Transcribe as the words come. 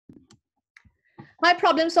My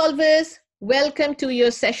problem solvers, welcome to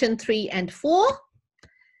your session 3 and 4.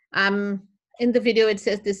 In the video, it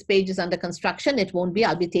says this page is under construction. It won't be.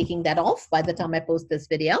 I'll be taking that off by the time I post this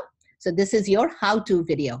video. So this is your how-to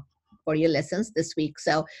video for your lessons this week.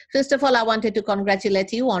 So first of all, I wanted to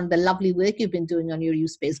congratulate you on the lovely work you've been doing on your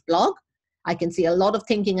USpace blog. I can see a lot of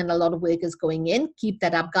thinking and a lot of work is going in. Keep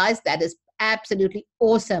that up, guys. That is absolutely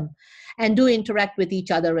awesome. And do interact with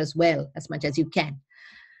each other as well, as much as you can.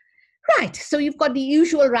 Right, so you've got the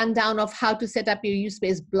usual rundown of how to set up your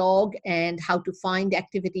USpace blog and how to find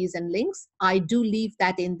activities and links. I do leave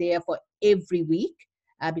that in there for every week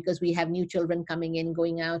because we have new children coming in,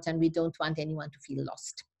 going out, and we don't want anyone to feel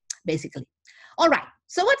lost, basically. All right,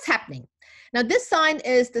 so what's happening? Now, this sign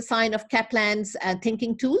is the sign of Kaplan's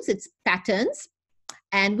thinking tools. It's patterns,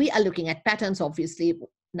 and we are looking at patterns, obviously.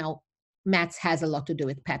 Now, maths has a lot to do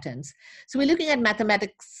with patterns. So we're looking at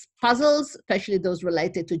mathematics puzzles, especially those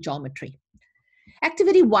related to geometry.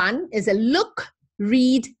 Activity 1 is a look,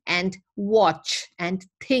 read, and watch, and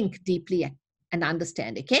think deeply and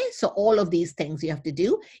understand, okay? So all of these things you have to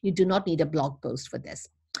do. You do not need a blog post for this.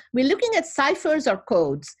 We're looking at ciphers or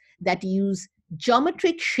codes that use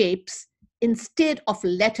geometric shapes instead of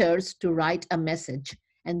letters to write a message.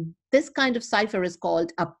 And this kind of cipher is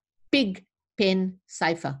called a pig pen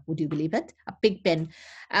cipher. Would you believe it? A pig pen.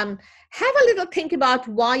 Have a little think about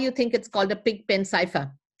why you think it's called a pig pen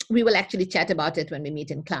cipher. We will actually chat about it when we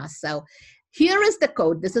meet in class. So here is the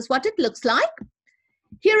code. This is what it looks like.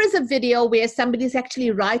 Here is a video where somebody's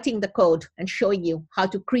actually writing the code and showing you how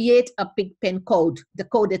to create a pig pen code, the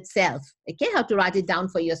code itself, okay? How to write it down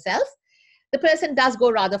for yourself. The person does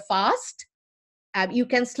go rather fast. You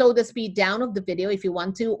can slow the speed down of the video if you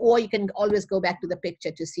want to, or you can always go back to the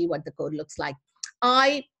picture to see what the code looks like.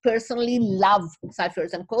 I personally love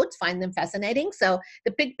ciphers and codes, find them fascinating. So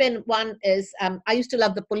the pig pen one is, I used to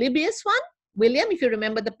love the Polybius one. William, if you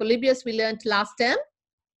remember the Polybius we learned last term.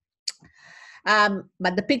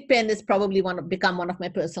 But the pig pen is probably become one of my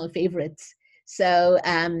personal favorites. So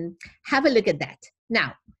have a look at that.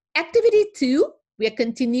 Now, activity 2, we are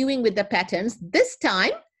continuing with the patterns. This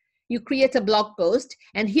time, you create a blog post,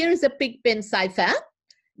 and here is a pig pen cipher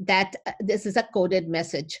that this is a coded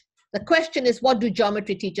message. The question is, what do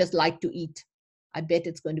geometry teachers like to eat? I bet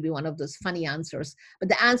it's going to be one of those funny answers. But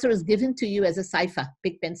the answer is given to you as a cipher,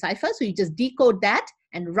 pig pen cipher. So you just decode that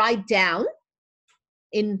and write down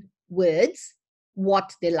in words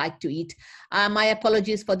what they like to eat. My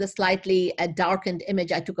apologies for the slightly darkened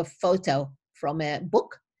image. I took a photo from a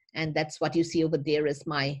book, and that's what you see over there is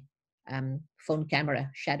my phone camera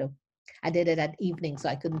shadow. I did it at evening, so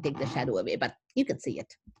I couldn't take the shadow away, but you can see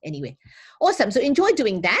it anyway. Awesome. So enjoy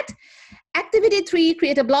doing that. Activity 3,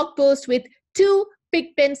 create a blog post with 2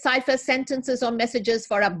 pig pen cipher sentences or messages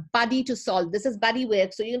for a buddy to solve. This is buddy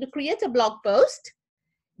work. So you're going to create a blog post.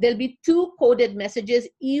 There'll be 2 coded messages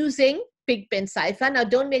using pig pen cipher. Now,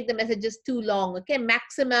 don't make the messages too long, okay?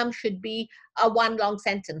 Maximum should be a 1 long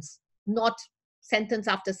sentence, not sentence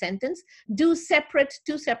after sentence. Do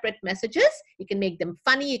 2 separate messages. You can make them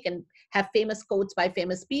funny. You can have famous quotes by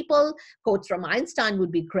famous people. Quotes from Einstein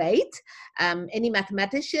would be great. Any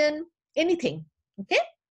mathematician, anything, okay?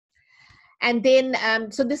 And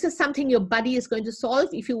then, so this is something your buddy is going to solve.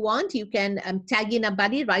 If you want, you can tag in a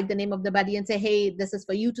buddy, write the name of the buddy and say, hey, this is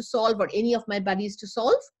for you to solve or any of my buddies to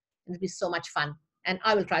solve. It'll be so much fun. And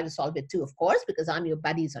I will try to solve it too, of course, because I'm your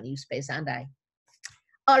buddies on USpace, aren't I?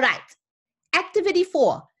 All right. Activity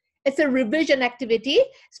 4, it's a revision activity,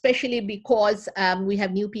 especially because we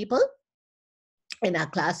have new people in our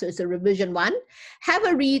class, so it's a revision 1. Have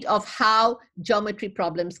a read of how geometry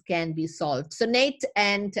problems can be solved. So Nate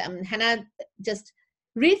and Hannah, just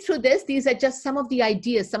read through this. These are just some of the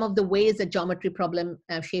ideas, some of the ways a geometry problem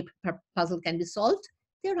shape puzzle can be solved.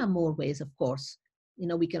 There are more ways, of course. You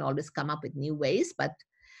know, we can always come up with new ways, but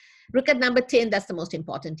look at number 10, that's the most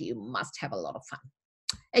important. You must have a lot of fun.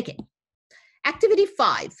 Okay. Activity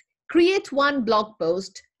 5, create 1 blog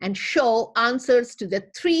post and show answers to the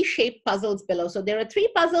 3 shape puzzles below. So there are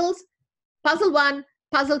 3 puzzles, puzzle 1,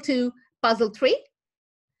 puzzle 2, puzzle 3.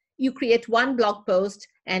 You create 1 blog post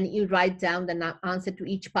and you write down the answer to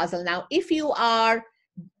each puzzle. Now, if you are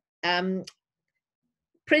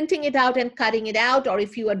printing it out and cutting it out, or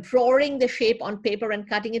if you are drawing the shape on paper and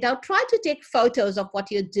cutting it out, try to take photos of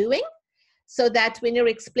what you're doing, so that when you're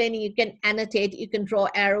explaining, you can annotate, you can draw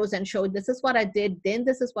arrows and show this is what I did, then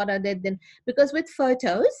this is what I did, then. Because with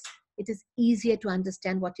photos, it is easier to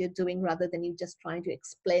understand what you're doing rather than you just trying to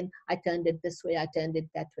explain, I turned it this way, I turned it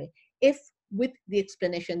that way. If with the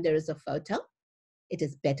explanation there is a photo, it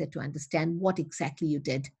is better to understand what exactly you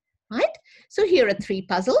did, right? So here are 3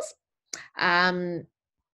 puzzles.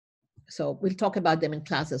 So we'll talk about them in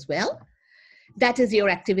class as well. That is your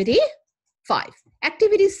activity 5.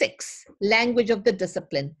 Activity 6, language of the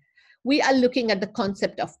discipline. We are looking at the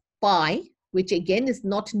concept of pi, which again is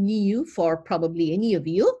not new for probably any of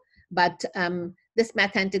you, but this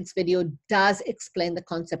mathematics video does explain the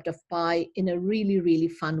concept of pi in a really, really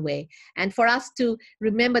fun way. And for us to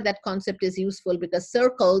remember that concept is useful because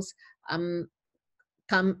circles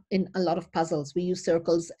come in a lot of puzzles. We use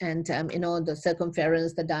circles and, you know, the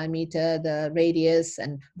circumference, the diameter, the radius,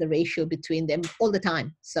 and the ratio between them all the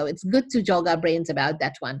time. So it's good to jog our brains about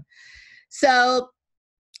that one. So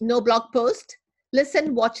no blog post,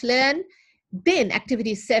 listen, watch, learn. Then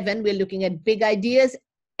activity 7, we're looking at big ideas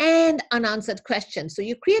and unanswered questions. So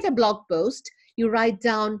you create a blog post, you write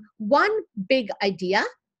down 1 big idea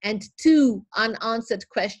and 2 unanswered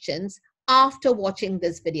questions after watching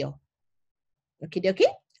this video. Okay,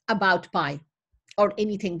 about pi or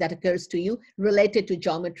anything that occurs to you related to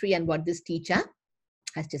geometry and what this teacher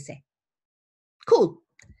has to say. Cool.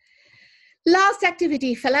 Last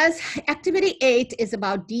activity, fellas. Activity 8 is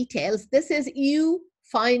about details. This is you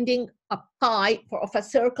finding a pi of a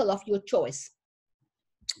circle of your choice.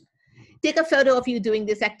 Take a photo of you doing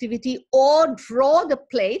this activity or draw the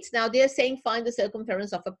plate. Now they're saying find the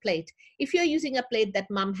circumference of a plate. If you're using a plate that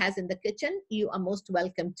mom has in the kitchen, you are most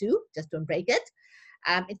welcome to. Just don't break it.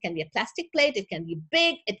 It can be a plastic plate. It can be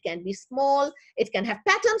big. It can be small. It can have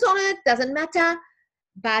patterns on it. Doesn't matter.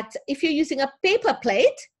 But if you're using a paper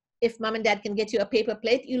plate, if mom and dad can get you a paper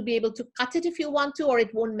plate, you'll be able to cut it if you want to, or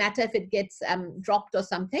it won't matter if it gets dropped or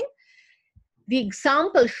something. The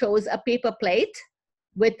example shows a paper plate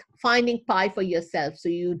with finding pi for yourself. So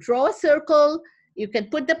you draw a circle, you can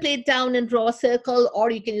put the plate down and draw a circle,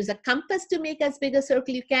 or you can use a compass to make as big a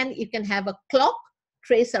circle you can. You can have a clock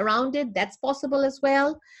trace around it. That's possible as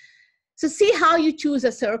well. So see how you choose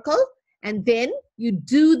a circle and then you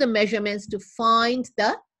do the measurements to find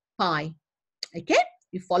the pi. Okay?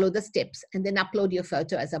 You follow the steps and then upload your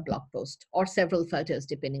photo as a blog post or several photos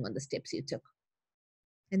depending on the steps you took.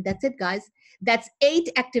 And that's it, guys. That's 8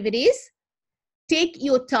 activities. Take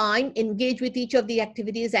your time, engage with each of the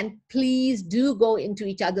activities, and please do go into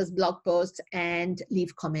each other's blog posts and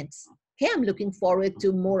leave comments. Okay, I'm looking forward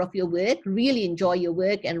to more of your work. Really enjoy your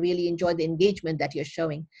work and really enjoy the engagement that you're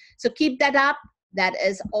showing. So keep that up. That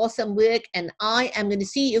is awesome work. And I am going to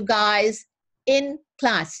see you guys in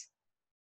class.